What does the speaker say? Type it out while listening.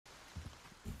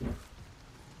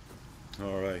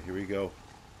Alright, here we go.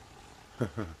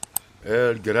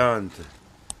 El Gigante.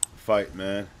 Fight,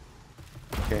 man.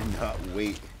 Cannot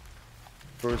wait.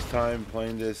 First time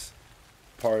playing this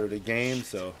part of the game,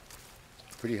 so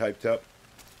pretty hyped up.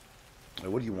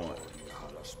 What do you want?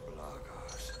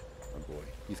 Oh boy,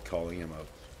 he's calling him out.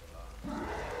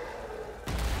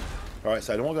 Alright,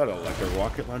 so I don't got like a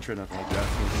rocket launcher or nothing like that.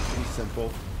 So it's pretty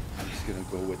simple. I'm just gonna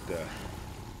go with the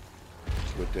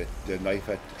knife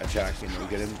attack, you know,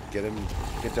 get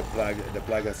the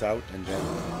plagas out, and then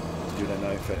do the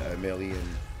knife at melee, and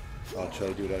I'll try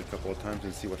to do that a couple of times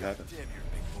and see what happens.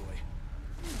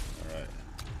 Alright.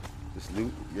 Just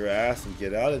loot your ass and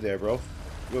get out of there, bro.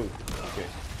 Whoa. Okay.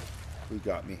 Who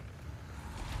got me?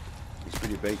 He's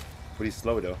pretty big. Pretty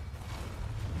slow though.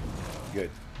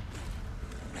 Good.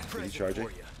 Pretty charging.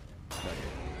 Wow.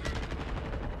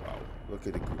 Look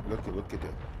at the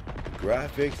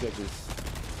graphics of this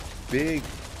big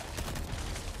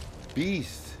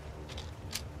beast.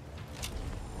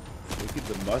 Look at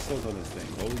the muscles on this thing.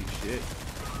 Holy shit.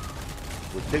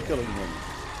 We're tickling him.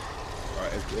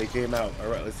 Alright, it came out.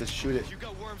 Alright, let's just shoot it. You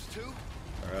got worms too?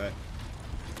 Alright.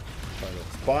 Find a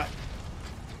spot.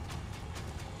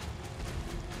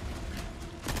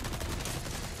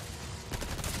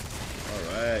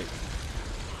 Alright.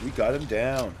 We got him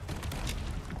down.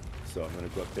 So I'm gonna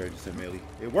go up there and just say melee.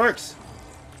 It works!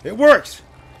 It works!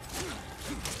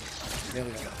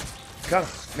 Melee. Got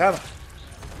him! Got him!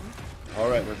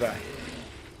 Alright, we're back.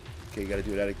 Okay, gotta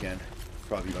do that again.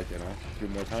 Probably like that, huh? 3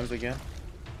 more times again.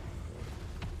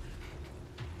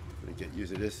 Gonna get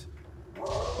used to this.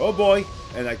 Oh boy!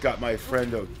 And I got my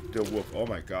friend the wolf. Oh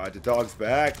my god, the dog's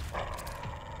back.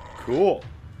 Cool.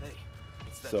 Hey,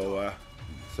 So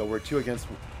we're 2 against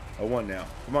 1 now.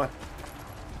 Come on.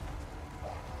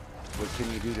 What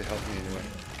can you do to help me anyway?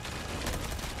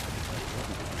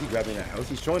 Is he grabbing that house?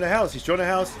 He's showing the house. He's showing the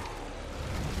house.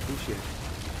 Oh shit.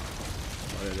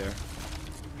 Out of there.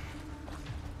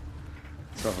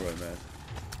 Alright, man.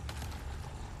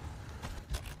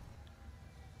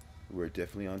 We're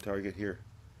definitely on target here.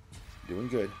 Doing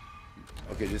good.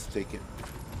 Okay, just take it.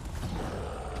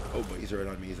 Oh, but he's right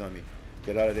on me. He's on me.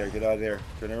 Get out of there. Get out of there.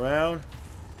 Turn around.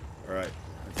 Alright.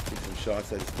 Let's take some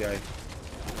shots at this guy.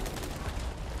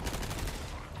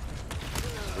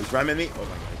 Oh, he's ramming me. Oh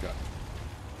my god.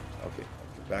 Okay.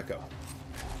 Back up.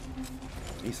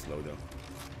 He's slow though.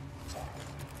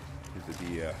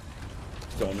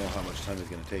 Don't know how much time it's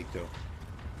going to take though.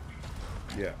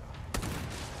 Yeah.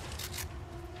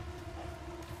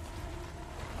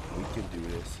 We can do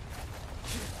this.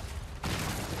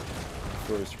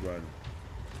 First run.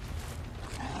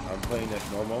 I'm playing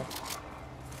at normal.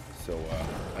 So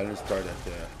I didn't start at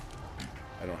the,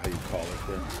 I don't know how you call it,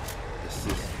 the assist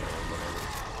or whatever.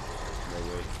 No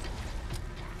way.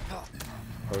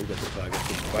 Oh, we got the flag.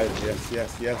 Fight him. Yes,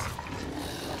 yes, yes.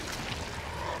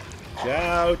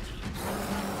 Shout!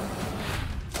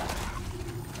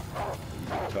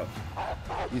 Tough.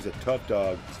 He's a tough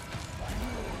dog.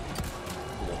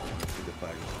 See the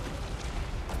flag.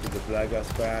 See the flag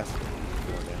us fast.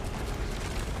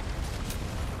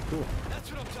 Cool.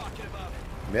 That's what I'm talking about.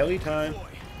 Melee time.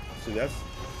 So that's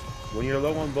when you're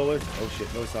low on bullets. Oh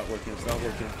shit, no, it's not working. It's not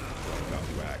working. Oh, got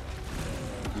whacked.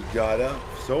 He got up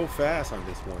so fast on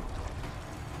this one.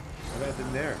 What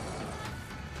happened there?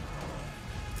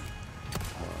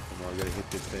 Come on, I gotta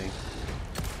hit this thing.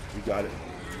 We got it.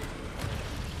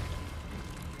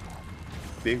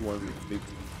 Big one,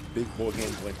 big bull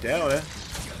game went down, huh?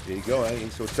 There you go, I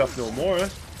ain't so tough no more, huh?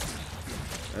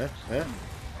 Huh?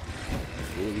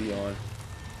 Really on.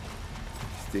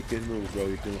 Stick and move, bro.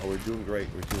 We're doing great.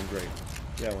 We're doing great.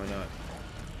 Yeah, why not?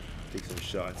 Take some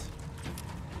shots.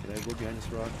 Can I go behind this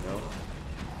rock? No.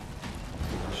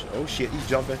 Oh shit, he's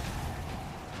jumping.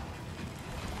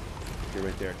 Okay,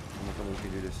 right there. Come on, we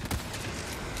can do this.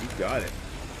 He got it.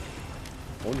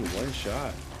 Only 1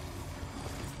 shot.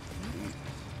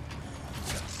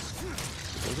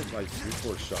 It wasn't like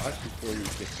 3-4 shots before you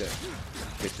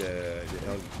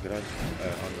get on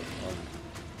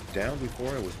down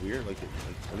before. It was weird. Like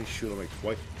only shoot him like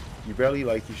twice. You barely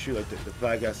you shoot like the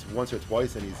flag gas once or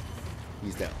twice and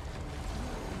he's down.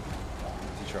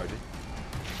 Is he charging?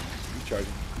 He's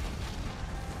charging.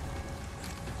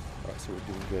 Alright, so we're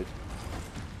doing good.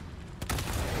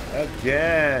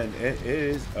 Again, it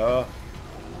is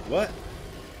what?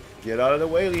 Get out of the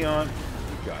way, Leon.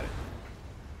 You got it.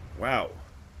 Wow.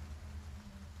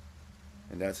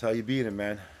 And that's how you beat him,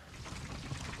 man.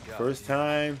 First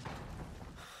time,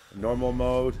 normal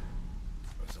mode.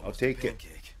 I'll take it.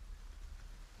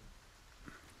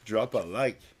 Drop a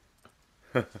like.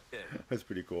 That's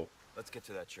pretty cool. Let's get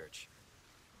to that church.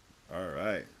 All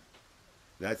right.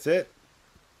 That's it.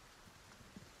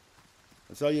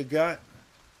 That's all you got?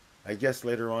 I guess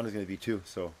later on is going to be 2,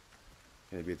 so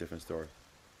it's going to be a different story.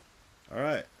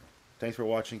 Alright. Thanks for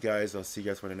watching, guys. I'll see you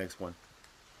guys for the next one.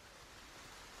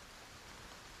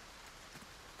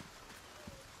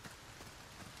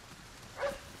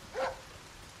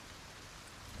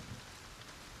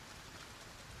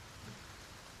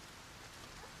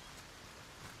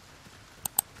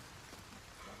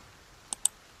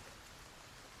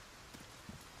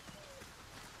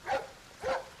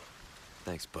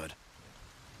 Thanks, bud.